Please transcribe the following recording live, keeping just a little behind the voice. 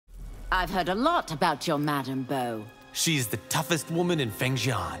I've heard a lot about your Madame Beau. She's the toughest woman in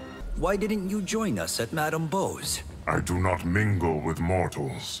Fengjian. Why didn't you join us at Madame Beau's? I do not mingle with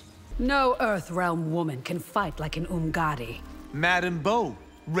mortals. No Earthrealm woman can fight like an Umgadi. Madame Beau,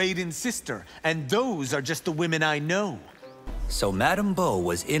 Raiden's sister, and those are just the women I know. So Madame Beau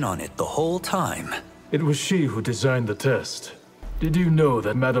was in on it the whole time. It was she who designed the test. Did you know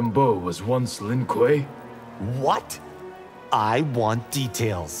that Madame Beau was once Lin Kuei? What? I want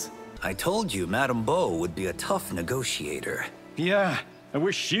details. I told you Madame Beau would be a tough negotiator. Yeah, I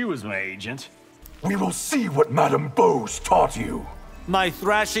wish she was my agent. We will see what Madame Beau's taught you. My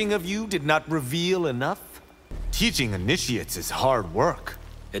thrashing of you did not reveal enough? Teaching initiates is hard work.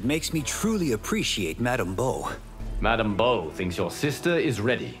 It makes me truly appreciate Madame Beau. Madame Beau thinks your sister is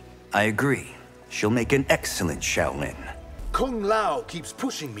ready. I agree. She'll make an excellent Shaolin. Kung Lao keeps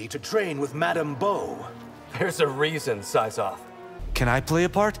pushing me to train with Madame Beau. There's a reason, Size-Off. Can I play a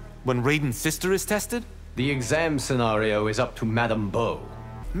part when Raiden's sister is tested? The exam scenario is up to Madame Beau.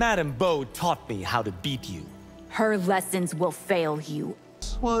 Madame Beau taught me how to beat you. Her lessons will fail you.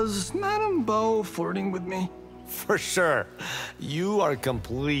 Was Madame Beau flirting with me? For sure. You are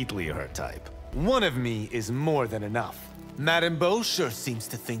completely her type. One of me is more than enough. Madame Beau sure seems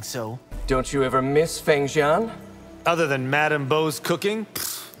to think so. Don't you ever miss Fengjian? Other than Madame Beau's cooking?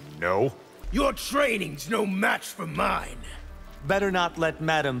 Pfft, no. Your training's no match for mine. Better not let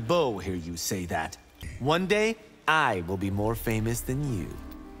Madame Beau hear you say that. One day, I will be more famous than you.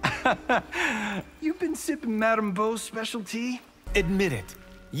 You've been sipping Madame Beau's special tea? Admit it.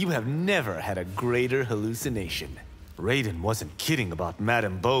 You have never had a greater hallucination. Raiden wasn't kidding about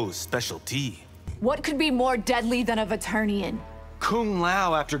Madame Beau's special tea. What could be more deadly than a Vaternian? Kung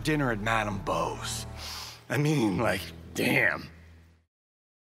Lao after dinner at Madame Beau's. I mean, like, damn.